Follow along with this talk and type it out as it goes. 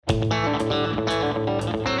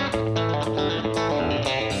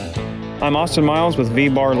I'm Austin Miles with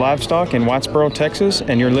V-Bar Livestock in Whitesboro, Texas,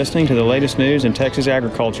 and you're listening to the latest news in Texas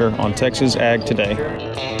agriculture on Texas Ag Today.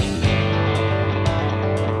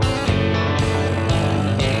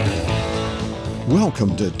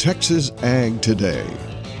 Welcome to Texas Ag Today,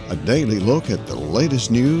 a daily look at the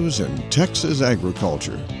latest news in Texas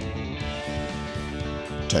agriculture.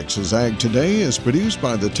 Texas Ag Today is produced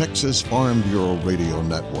by the Texas Farm Bureau Radio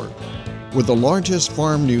Network, with the largest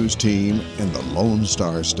farm news team in the Lone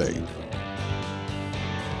Star State.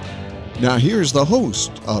 Now here's the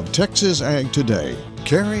host of Texas Ag Today,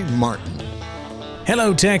 Kerry Martin.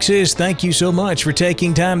 Hello, Texas. Thank you so much for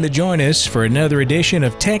taking time to join us for another edition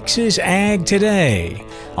of Texas Ag Today.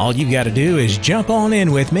 All you've got to do is jump on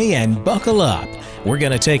in with me and buckle up. We're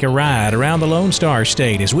going to take a ride around the Lone Star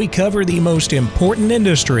State as we cover the most important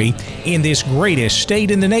industry in this greatest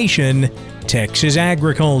state in the nation, Texas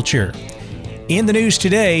agriculture. In the news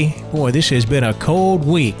today, boy, this has been a cold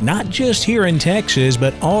week, not just here in Texas,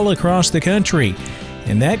 but all across the country.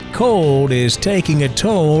 And that cold is taking a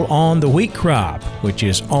toll on the wheat crop, which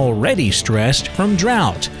is already stressed from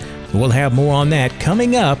drought. We'll have more on that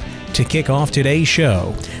coming up to kick off today's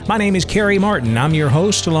show. My name is Kerry Martin. I'm your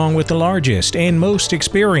host, along with the largest and most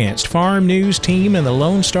experienced farm news team in the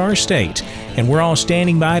Lone Star State. And we're all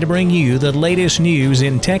standing by to bring you the latest news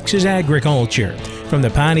in Texas agriculture, from the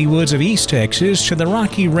piney woods of East Texas to the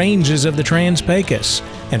rocky ranges of the Trans-Pecos,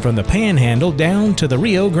 and from the Panhandle down to the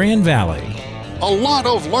Rio Grande Valley. A lot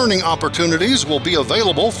of learning opportunities will be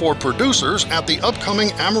available for producers at the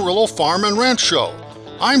upcoming Amarillo Farm and Ranch Show.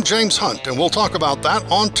 I'm James Hunt, and we'll talk about that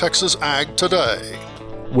on Texas Ag Today.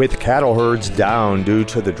 With cattle herds down due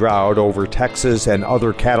to the drought over Texas and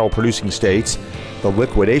other cattle-producing states, the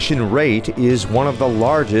liquidation rate is one of the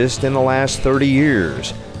largest in the last 30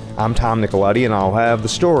 years. I'm Tom Nicoletti, and I'll have the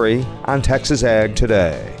story on Texas Ag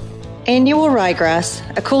Today. Annual ryegrass,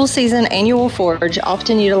 a cool season annual forage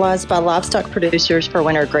often utilized by livestock producers for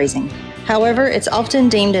winter grazing. However, it's often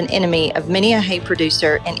deemed an enemy of many a hay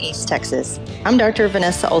producer in East Texas. I'm Dr.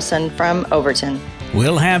 Vanessa Olson from Overton.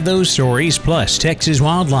 We'll have those stories, plus Texas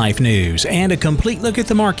wildlife news, and a complete look at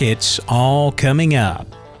the markets, all coming up.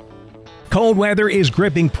 Cold weather is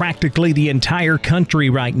gripping practically the entire country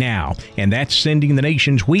right now, and that's sending the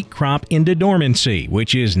nation's wheat crop into dormancy,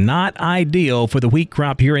 which is not ideal for the wheat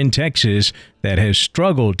crop here in Texas that has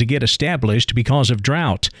struggled to get established because of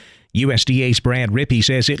drought. USDA's Brad Rippey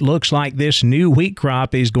says it looks like this new wheat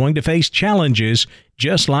crop is going to face challenges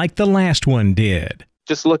just like the last one did.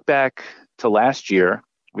 Just look back to last year.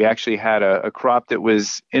 We actually had a crop that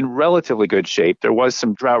was in relatively good shape. There was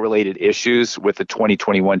some drought-related issues with the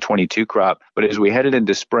 2021-22 crop, but as we headed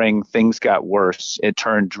into spring, things got worse. It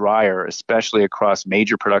turned drier, especially across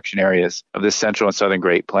major production areas of the central and southern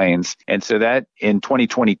Great Plains. And so that in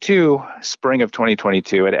 2022, spring of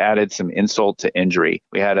 2022, it added some insult to injury.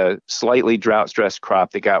 We had a slightly drought-stressed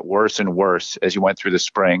crop that got worse and worse as you went through the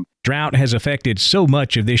spring. Drought has affected so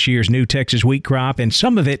much of this year's new Texas wheat crop, and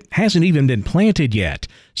some of it hasn't even been planted yet.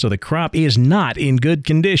 So the crop is not in good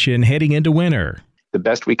condition heading into winter. The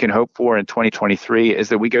best we can hope for in 2023 is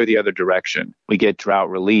that we go the other direction. We get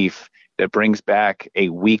drought relief that brings back a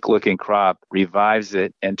weak-looking crop, revives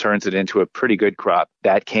it, and turns it into a pretty good crop.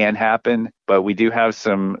 That can happen, but we do have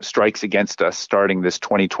some strikes against us starting this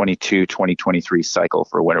 2022-2023 cycle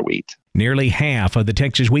for winter wheat. Nearly half of the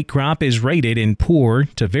Texas wheat crop is rated in poor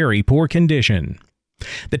to very poor condition.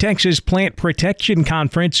 The Texas Plant Protection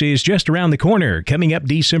Conference is just around the corner, coming up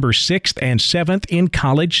December 6th and 7th in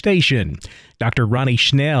College Station. Dr. Ronnie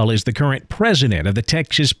Schnell is the current president of the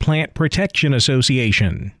Texas Plant Protection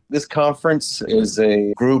Association. This conference is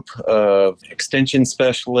a group of extension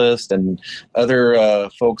specialists and other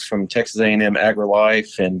folks from Texas A&M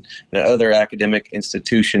AgriLife and other academic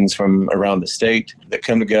institutions from around the state that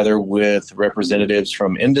come together with representatives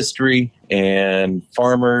from industry and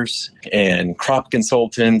farmers and crop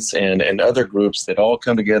consultants and other groups that all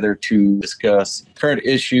come together to discuss current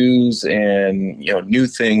issues and new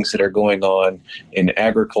things that are going on in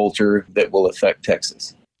agriculture that will affect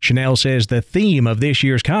Texas. Schnell says the theme of this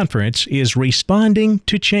year's conference is responding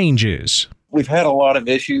to changes. We've had a lot of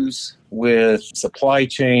issues with supply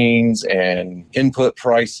chains and input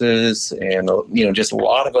prices and, just a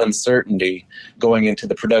lot of uncertainty going into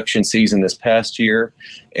the production season this past year.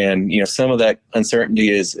 And, some of that uncertainty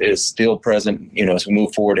is still present, as we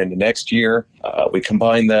move forward into next year. We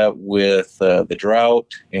combine that with the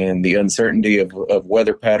drought and the uncertainty of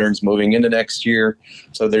weather patterns moving into next year.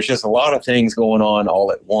 So there's just a lot of things going on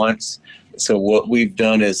all at once. So what we've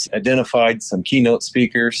done is identified some keynote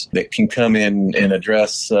speakers that can come in and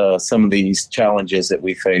address some of these challenges that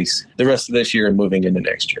we face the rest of this year and moving into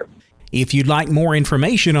next year. If you'd like more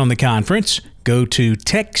information on the conference, go to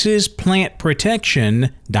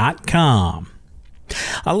TexasPlantProtection.com.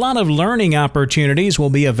 A lot of learning opportunities will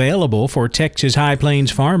be available for Texas High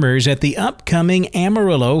Plains farmers at the upcoming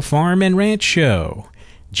Amarillo Farm and Ranch Show.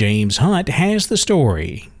 James Hunt has the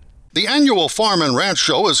story. The annual Farm and Ranch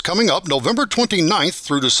Show is coming up November 29th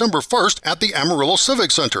through December 1st at the Amarillo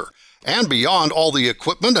Civic Center. And beyond all the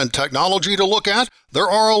equipment and technology to look at, there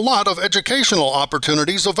are a lot of educational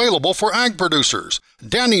opportunities available for ag producers.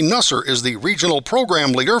 Danny Nusser is the regional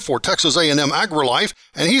program leader for Texas A&M AgriLife,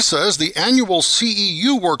 and he says the annual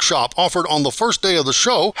CEU workshop offered on the first day of the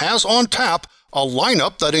show has on tap a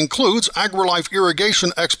lineup that includes AgriLife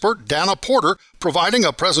irrigation expert Dana Porter providing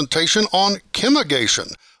a presentation on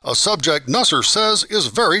chemigation, a subject Nusser says is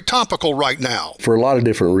very topical right now. For a lot of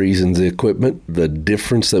different reasons, the equipment, the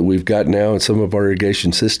difference that we've got now in some of our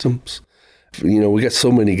irrigation systems. You know, we got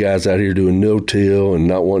so many guys out here doing no-till and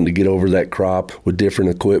not wanting to get over that crop with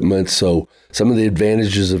different equipment. So some of the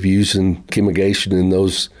advantages of using chemigation in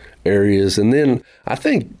those areas. And then I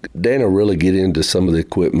think Dana really get into some of the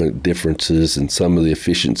equipment differences and some of the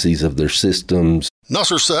efficiencies of their systems.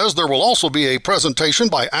 Nusser says there will also be a presentation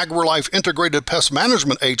by AgriLife Integrated Pest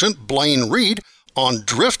Management Agent Blaine Reed on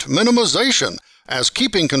drift minimization, as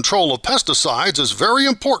keeping control of pesticides is very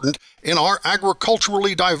important in our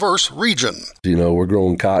agriculturally diverse region. You know, we're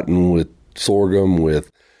growing cotton with sorghum,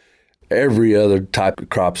 with every other type of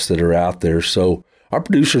crops that are out there. So our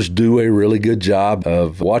producers do a really good job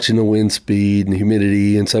of watching the wind speed and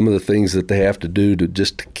humidity and some of the things that they have to do to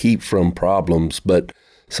just to keep from problems. But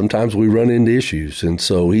sometimes we run into issues. And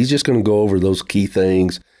so he's just going to go over those key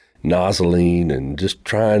things, nozzling, and just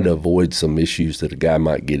trying to avoid some issues that a guy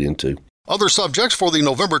might get into. Other subjects for the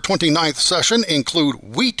November 29th session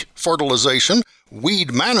include wheat fertilization,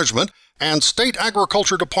 weed management, and State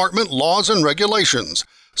Agriculture Department laws and regulations.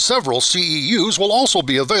 Several CEUs will also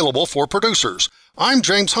be available for producers. I'm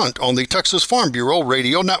James Hunt on the Texas Farm Bureau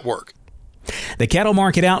Radio Network. The cattle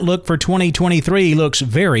market outlook for 2023 looks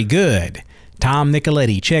very good. Tom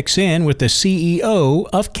Nicoletti checks in with the CEO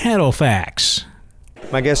of CattleFax.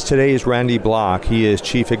 My guest today is Randy Block. He is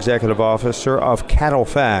Chief Executive Officer of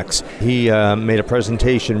CattleFax. He made a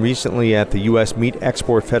presentation recently at the U.S. Meat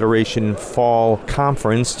Export Federation Fall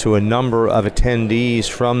Conference to a number of attendees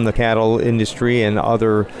from the cattle industry and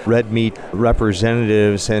other red meat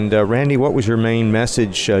representatives. And Randy, what was your main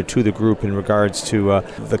message to the group in regards to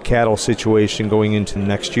the cattle situation going into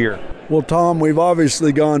next year? Well, Tom, we've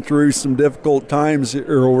obviously gone through some difficult times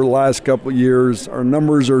here over the last couple of years. Our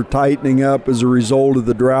numbers are tightening up as a result of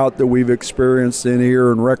the drought that we've experienced in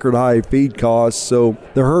here and record high feed costs. So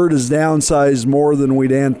the herd is downsized more than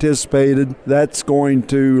we'd anticipated. That's going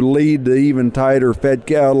to lead to even tighter fed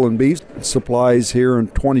cattle and beef supplies here in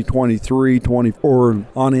 2023, 24,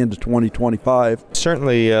 on into 2025.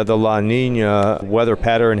 Certainly the La Nina weather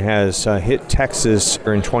pattern has hit Texas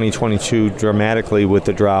in 2022 dramatically with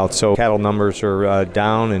the drought. So cattle numbers are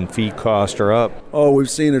down and feed costs are up. Oh, we've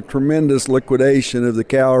seen a tremendous liquidation of the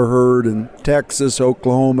cow herd in Texas,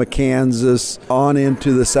 Oklahoma, Kansas, on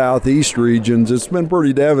into the southeast regions. It's been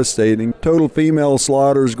pretty devastating. Total female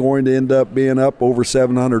slaughter is going to end up being up over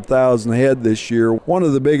 700,000 head this year, one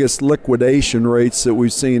of the biggest liquidation rates that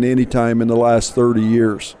we've seen any time in the last 30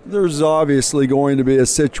 years. There's obviously going to be a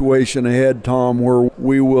situation ahead, Tom, where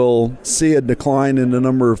we will see a decline in the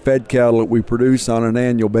number of fed cattle that we produce on an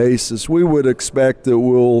annual basis. We would expect that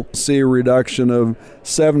we'll see a reduction of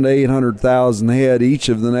 700,000 to 800,000 head each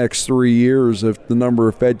of the next 3 years of the number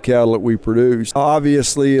of fed cattle that we produce.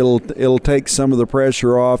 Obviously, it'll take some of the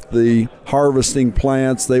pressure off the harvesting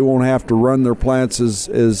plants. They won't have to run their plants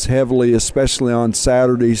as heavily, especially on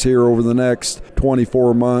Saturdays here over the next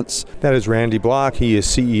 24 months. That is Randy Block. He is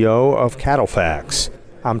CEO of CattleFax.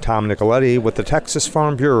 I'm Tom Nicoletti with the Texas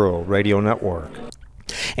Farm Bureau Radio Network.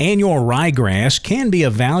 Annual ryegrass can be a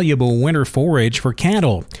valuable winter forage for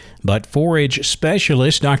cattle, but forage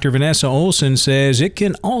specialist Dr. Vanessa Olson says it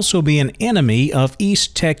can also be an enemy of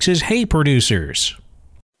East Texas hay producers.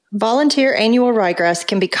 Volunteer annual ryegrass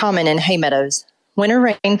can be common in hay meadows.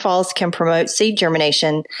 Winter rainfalls can promote seed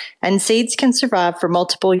germination, and seeds can survive for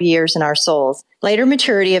multiple years in our soils. Later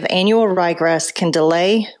maturity of annual ryegrass can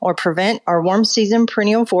delay or prevent our warm season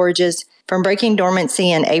perennial forages from breaking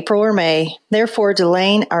dormancy in April or May, therefore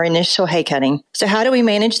delaying our initial hay cutting. So how do we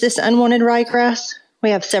manage this unwanted ryegrass?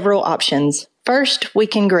 We have several options. First, we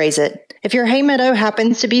can graze it. If your hay meadow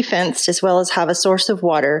happens to be fenced as well as have a source of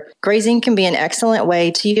water, grazing can be an excellent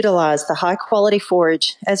way to utilize the high-quality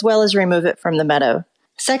forage as well as remove it from the meadow.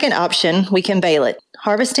 Second option, we can bale it.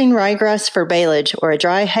 Harvesting ryegrass for baleage or a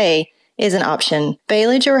dry hay is an option.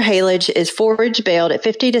 Baleage or haylage is forage baled at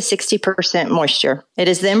 50 to 60% moisture. It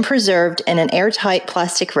is then preserved in an airtight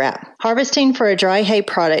plastic wrap. Harvesting for a dry hay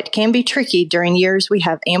product can be tricky during years we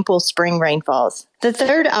have ample spring rainfalls. The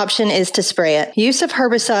third option is to spray it. Use of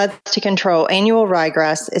herbicides to control annual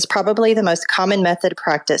ryegrass is probably the most common method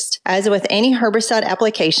practiced. As with any herbicide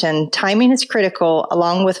application, timing is critical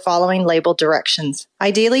along with following labeled directions.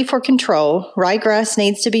 Ideally for control, ryegrass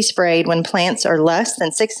needs to be sprayed when plants are less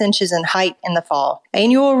than 6 inches in height in the fall.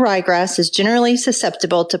 Annual ryegrass is generally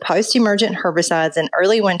susceptible to post-emergent herbicides in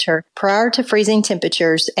early winter prior to freezing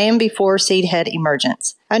temperatures and before seed head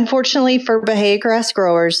emergence. Unfortunately for Bahia grass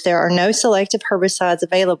growers, there are no selective herbicides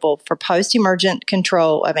available for post-emergent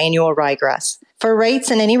control of annual ryegrass. For rates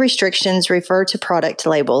and any restrictions, refer to product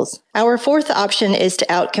labels. Our fourth option is to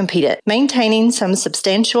outcompete it. Maintaining some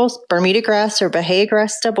substantial Bermuda grass or Bahia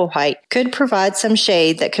grass stubble height could provide some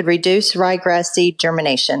shade that could reduce ryegrass seed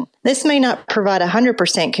germination. This may not provide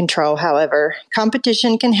 100% control, however.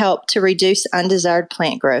 Competition can help to reduce undesired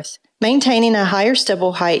plant growth. Maintaining a higher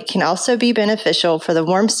stubble height can also be beneficial for the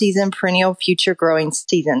warm season perennial future growing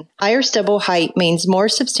season. Higher stubble height means more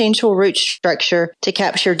substantial root structure to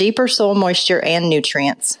capture deeper soil moisture and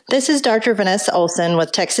nutrients. This is Dr. Vanessa Olson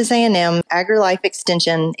with Texas A&M AgriLife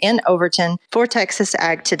Extension in Overton for Texas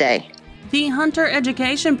Ag Today. The Hunter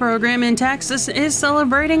Education Program in Texas is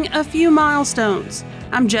celebrating a few milestones.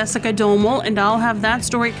 I'm Jessica Domel, and I'll have that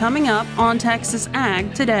story coming up on Texas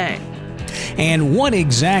Ag Today. And what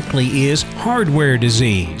exactly is hardware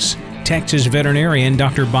disease? Texas veterinarian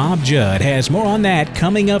Dr. Bob Judd has more on that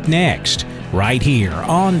coming up next, right here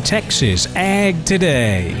on Texas Ag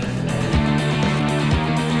Today.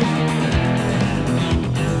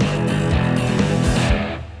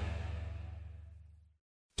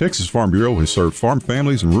 Texas Farm Bureau has served farm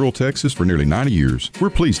families in rural Texas for nearly 90 years. We're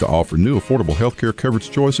pleased to offer new affordable health care coverage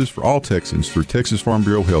choices for all Texans through Texas Farm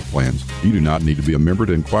Bureau health plans. You do not need to be a member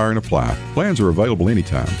to inquire and apply. Plans are available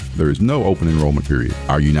anytime. There is no open enrollment period.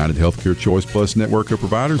 Our United Healthcare Choice Plus network of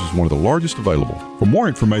providers is one of the largest available. For more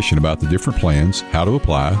information about the different plans, how to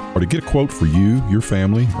apply, or to get a quote for you, your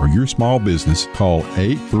family, or your small business, call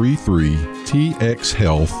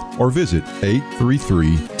 833-TX-HEALTH or visit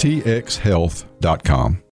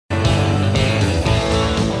 833txhealth.com.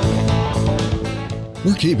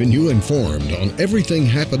 We're keeping you informed on everything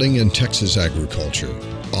happening in Texas agriculture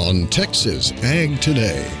on Texas Ag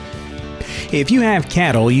Today. If you have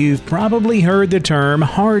cattle, you've probably heard the term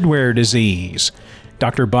hardware disease.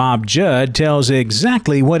 Dr. Bob Judd tells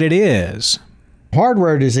exactly what it is.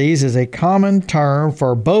 Hardware disease is a common term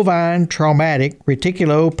for bovine traumatic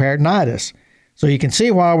reticuloperitonitis, so you can see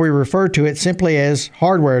why we refer to it simply as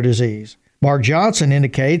hardware disease. Mark Johnson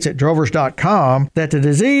indicates at drovers.com that the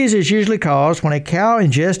disease is usually caused when a cow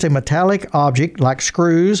ingests a metallic object like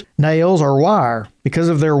screws, nails, or wire. Because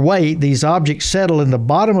of their weight, these objects settle in the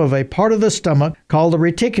bottom of a part of the stomach called the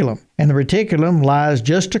reticulum, and the reticulum lies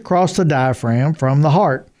just across the diaphragm from the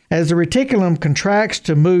heart. As the reticulum contracts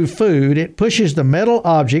to move food, it pushes the metal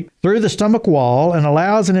object through the stomach wall and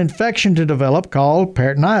allows an infection to develop called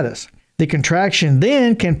peritonitis. The contraction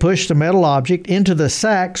then can push the metal object into the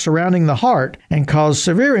sac surrounding the heart and cause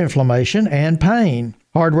severe inflammation and pain.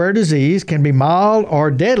 Hardware disease can be mild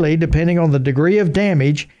or deadly depending on the degree of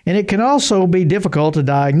damage, and it can also be difficult to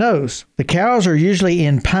diagnose. The cows are usually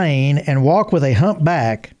in pain and walk with a humped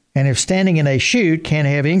back, and if standing in a chute can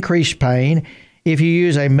have increased pain if you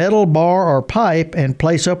use a metal bar or pipe and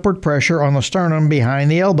place upward pressure on the sternum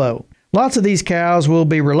behind the elbow. Lots of these cows will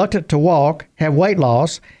be reluctant to walk, have weight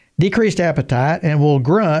loss, decreased appetite, and will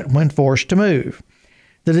grunt when forced to move.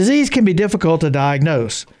 The disease can be difficult to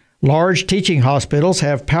diagnose. Large teaching hospitals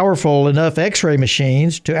have powerful enough X-ray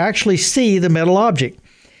machines to actually see the metal object.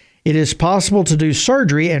 It is possible to do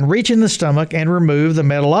surgery and reach in the stomach and remove the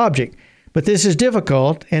metal object, but this is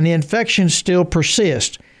difficult and the infections still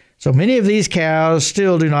persist, so many of these cows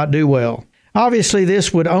still do not do well. Obviously,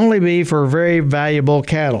 this would only be for very valuable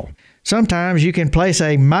cattle. Sometimes you can place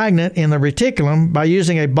a magnet in the reticulum by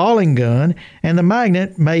using a balling gun, and the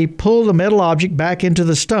magnet may pull the metal object back into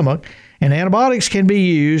the stomach, and antibiotics can be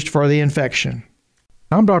used for the infection.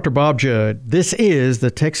 I'm Dr. Bob Judd. This is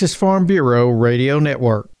the Texas Farm Bureau Radio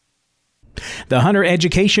Network. The Hunter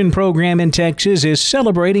Education Program in Texas is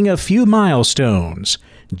celebrating a few milestones.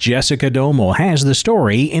 Jessica Domel has the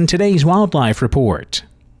story in today's Wildlife Report.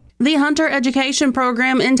 The Hunter Education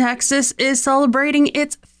Program in Texas is celebrating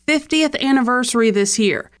its 50th anniversary this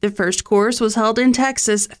year. The first course was held in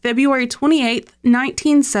Texas February 28,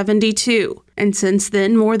 1972, and since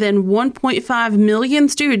then more than 1.5 million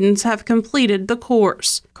students have completed the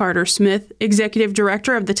course. Carter Smith, Executive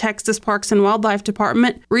Director of the Texas Parks and Wildlife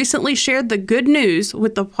Department, recently shared the good news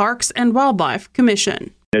with the Parks and Wildlife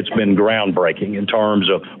Commission. It's been groundbreaking in terms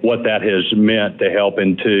of what that has meant to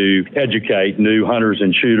helping to educate new hunters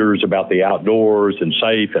and shooters about the outdoors and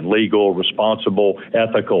safe and legal, responsible,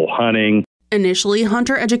 ethical hunting. Initially,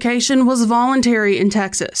 hunter education was voluntary in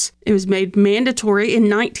Texas. It was made mandatory in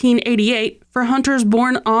 1988 for hunters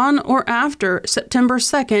born on or after September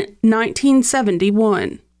 2,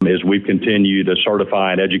 1971. As we've continued to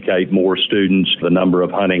certify and educate more students, the number of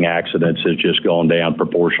hunting accidents has just gone down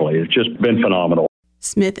proportionally. It's just been phenomenal.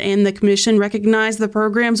 Smith and the commission recognized the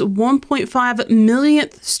program's 1.5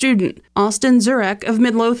 millionth student, Austin Zurek of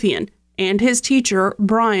Midlothian, and his teacher,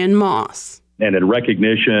 Brian Moss. And in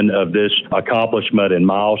recognition of this accomplishment and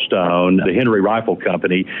milestone, the Henry Rifle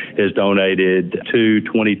Company has donated 2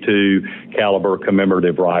 .22 caliber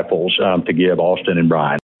commemorative rifles to give Austin and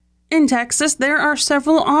Brian. In Texas, there are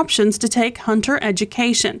several options to take hunter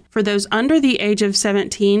education. For those under the age of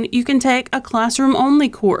 17, you can take a classroom-only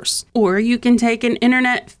course, or you can take an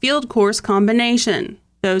internet field course combination.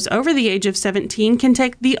 Those over the age of 17 can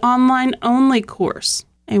take the online-only course.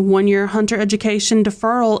 A 1-year hunter education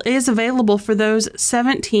deferral is available for those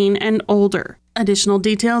 17 and older. Additional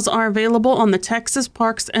details are available on the Texas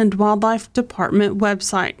Parks and Wildlife Department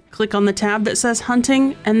website. Click on the tab that says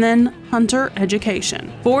Hunting and then Hunter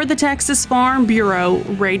Education. For the Texas Farm Bureau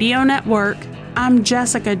Radio Network, I'm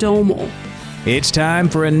Jessica Domel. It's time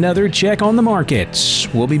for another check on the markets.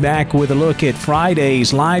 We'll be back with a look at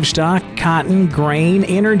Friday's livestock, cotton, grain,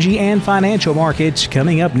 energy, and financial markets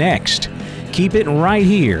coming up next. Keep it right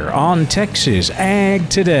here on Texas Ag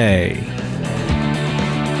Today.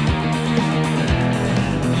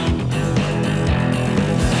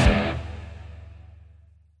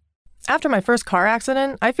 After my first car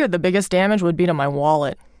accident, I feared the biggest damage would be to my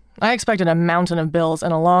wallet. I expected a mountain of bills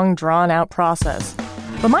and a long, drawn-out process.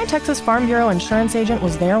 But my Texas Farm Bureau insurance agent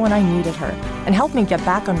was there when I needed her and helped me get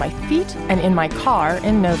back on my feet and in my car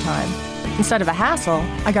in no time. Instead of a hassle,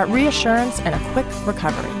 I got reassurance and a quick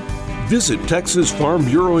recovery. Visit Texas Farm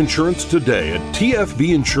Bureau Insurance today at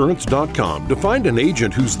tfbinsurance.com to find an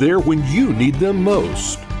agent who's there when you need them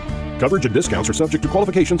most. Coverage and discounts are subject to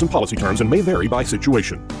qualifications and policy terms and may vary by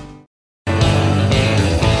situation.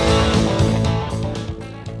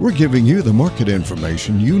 We're giving you the market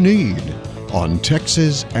information you need on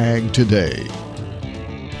Texas Ag Today.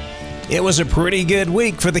 It was a pretty good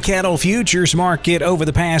week for the cattle futures market over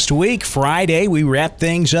the past week. Friday, we wrapped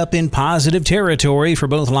things up in positive territory for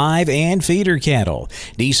both live and feeder cattle.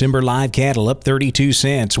 December live cattle up 32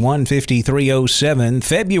 cents, 153.07.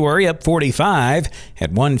 February up 45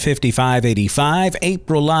 at 155.85.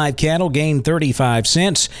 April live cattle gained 35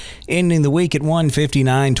 cents, ending the week at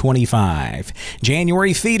 159.25.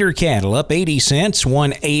 January feeder cattle up 80 cents,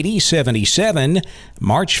 180.77.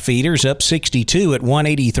 March feeders up 62 at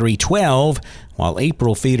 183.12. While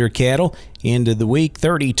April feeder cattle ended the week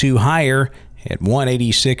 32 higher at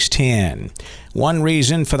 186.10. One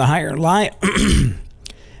reason for the higher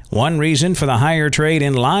trade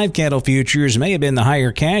in live cattle futures may have been the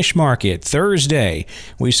higher cash market. Thursday,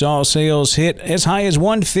 we saw sales hit as high as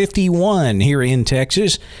 151 here in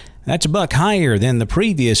Texas. That's a buck higher than the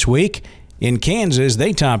previous week. In Kansas,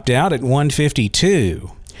 they topped out at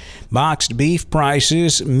 152. Boxed beef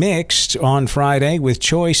prices mixed on Friday, with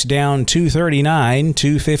choice down $2.39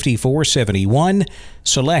 to $54.71.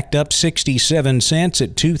 Select up 67 cents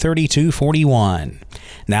at $232.41.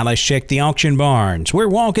 Now let's check the auction barns. We're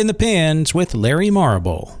walking the pens with Larry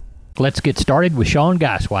Marble. Let's get started with Sean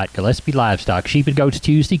Geiswhite, Gillespie Livestock. Sheep and Goats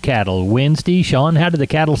Tuesday, cattle Wednesday. Sean, how did the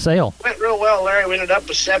cattle sell? Went real well, Larry. We ended up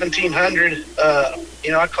with 1,700.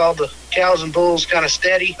 I called the cows and bulls kind of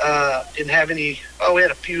steady. Didn't have any. We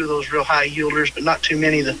had a few of those real high yielders, but not too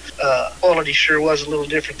many. The quality sure was a little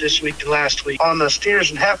different this week than last week. On the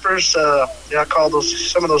steers and heifers, I call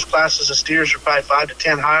some of those classes of steers are probably 5 to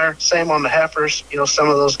 10 higher. Same on the heifers. Some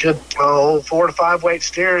of those good 4 to 5 weight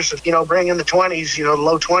steers, bring in the 20s, the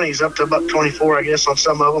low 20s up to about 24, I guess, on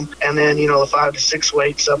some of them. And then, the 5 to 6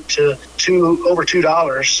 weights up to over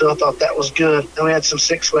 $2. So I thought that was good. Then we had some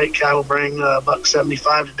 6 weight cattle bring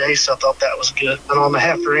 $1.75 today, so I thought that was good. And on the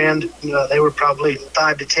heifer end, they were probably probably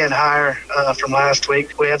 5 to 10 higher from last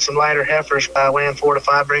week. We had some lighter heifers weighing 4 to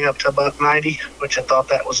 5, bring up to $1.90, which I thought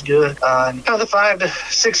that was good. The 5 to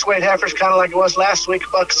 6 weight heifers, kind of like it was last week,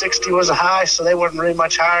 $1.60 was a high, so they weren't really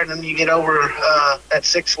much higher. And then you get over that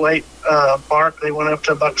 6 weight mark, they went up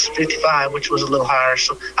to $1.55, which was a little higher.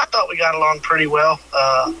 So I thought we got along pretty well.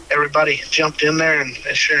 Everybody jumped in there and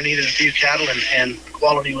sure needed a few cattle, and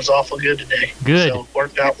quality was awful good today. Good. So it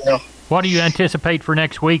worked out well. What do you anticipate for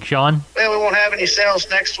next week, Sean? Well, we won't have any sales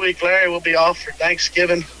next week, Larry. We'll be off for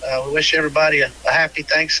Thanksgiving. We wish everybody a happy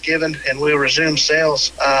Thanksgiving, and we'll resume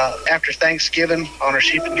sales after Thanksgiving on our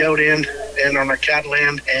sheep and goat end and on our cattle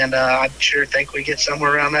end. And I sure think we get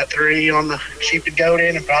somewhere around that 3 on the sheep and goat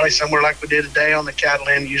end, and probably somewhere like we did today on the cattle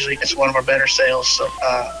end. Usually it's one of our better sales. So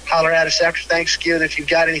holler at us after Thanksgiving if you've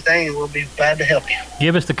got anything, and we'll be glad to help you.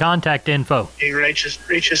 Give us the contact info. You can reach us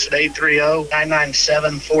at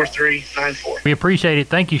 830-997-4394. We appreciate it.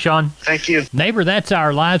 Thank you, Sean. Thank you. Neighbor, that's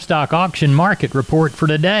our livestock auction market report for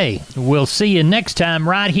today. We'll see you next time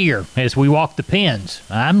right here as we walk the pens.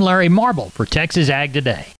 I'm Larry Marble for Texas Ag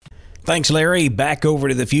Today. Thanks, Larry. Back over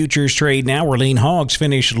to the futures trade now, where lean hogs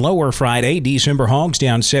finished lower Friday. December hogs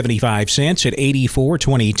down 75 cents at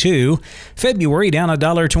 $84.22. February down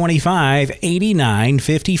 $1.25,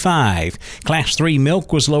 $89.55. Class 3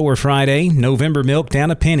 milk was lower Friday. November milk down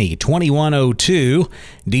a penny, $21.02.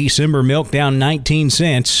 December milk down 19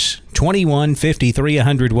 cents, $21.53 a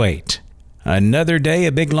hundredweight. Another day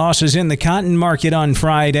of big losses in the cotton market on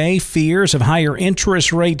Friday. Fears of higher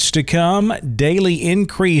interest rates to come, daily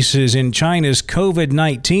increases in China's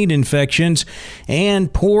COVID-19 infections,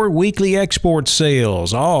 and poor weekly export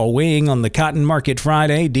sales, all weighing on the cotton market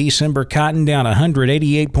Friday. December cotton down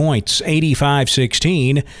 188 points,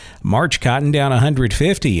 85.16. March cotton down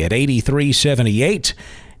 150 at 83.78.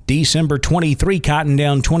 December 23 cotton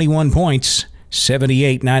down 21 points,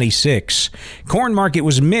 78.96. Corn market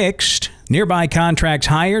was mixed. Nearby contracts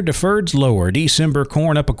higher, deferreds lower. December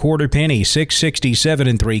corn up a quarter penny,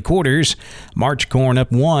 6.67 3/4. March corn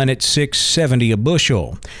up 1 at 6.70 a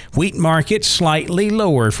bushel. Wheat market slightly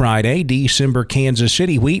lower Friday. December Kansas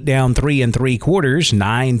City wheat down 3 3/4,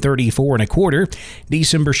 9.34 1/4.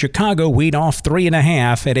 December Chicago wheat off 3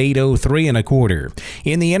 1/2 at 8.03 1/4.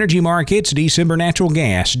 In the energy markets, December natural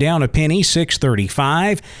gas down a penny,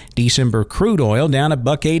 6.35. December crude oil down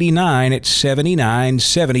 $1.89 at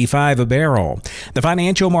 79.75 a barrel. The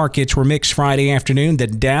financial markets were mixed Friday afternoon. The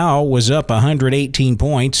Dow was up 118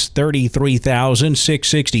 points,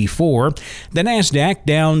 33,664. The Nasdaq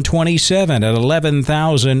down 27 at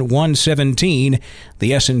 11,117.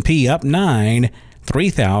 The S&P up 9,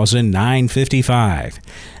 3,955.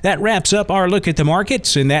 That wraps up our look at the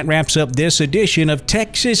markets, and that wraps up this edition of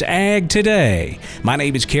Texas Ag Today. My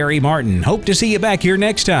name is Kerry Martin. Hope to see you back here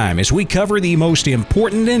next time as we cover the most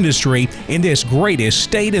important industry in this greatest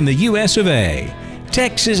state in the U.S. of A.,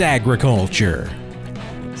 Texas agriculture.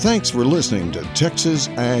 Thanks for listening to Texas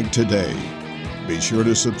Ag Today. Be sure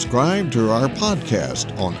to subscribe to our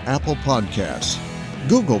podcast on Apple Podcasts,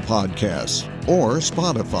 Google Podcasts, or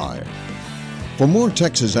Spotify. For more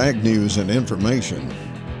Texas Ag news and information,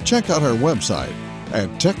 check out our website at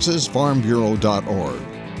texasfarmbureau.org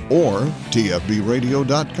or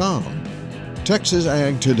tfbradio.com. Texas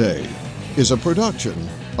Ag Today is a production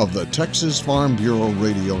of the Texas Farm Bureau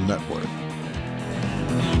Radio Network.